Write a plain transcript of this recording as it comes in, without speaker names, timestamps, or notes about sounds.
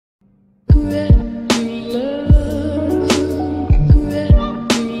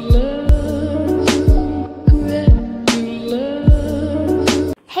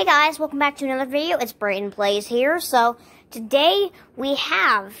guys, welcome back to another video. It's Brayden Plays here. So today we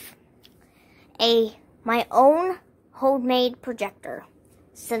have my own homemade projector.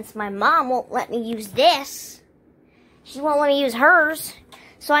 Since my mom won't let me use this, she won't let me use hers,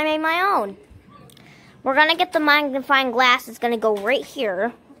 so I made my own. We're gonna get the magnifying glass. It's gonna go right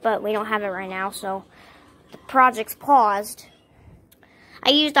here, but we don't have it right now, so the project's paused. I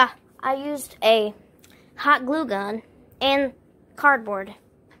used a hot glue gun and cardboard.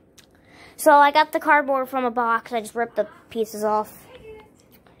 So I got the cardboard from a box. I just ripped the pieces off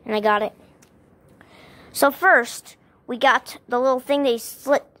and I got it. So first, we got the little thing that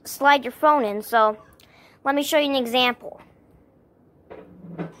you slide your phone in. So let me show you an example.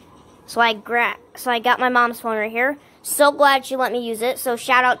 So I got my mom's phone right here. So glad she let me use it. So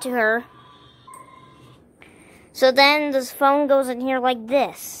shout out to her. So then this phone goes in here like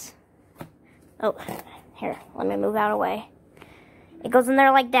this. Oh, here, let me move out of the way. It goes in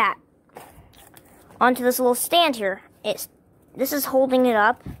there like that. Onto this little stand here. This is holding it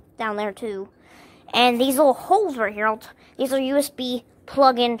up down there too. And these little holes right here, these are USB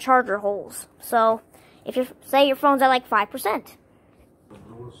plug-in charger holes. So if you say your phone's at like 5%.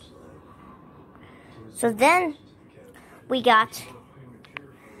 So then we got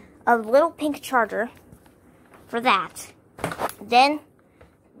a little pink charger for that. Then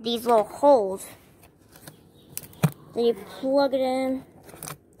these little holes. Then you plug it in.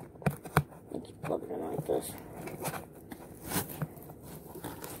 You plug it in like this.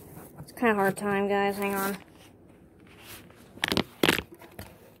 It's kind of hard time, guys. Hang on.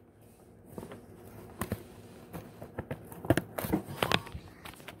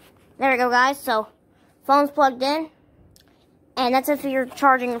 There we go, guys. So, phone's plugged in. And that's if you're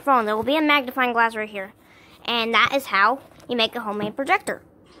charging your phone. There will be a magnifying glass right here. And that is how you make a homemade projector.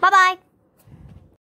 Bye-bye.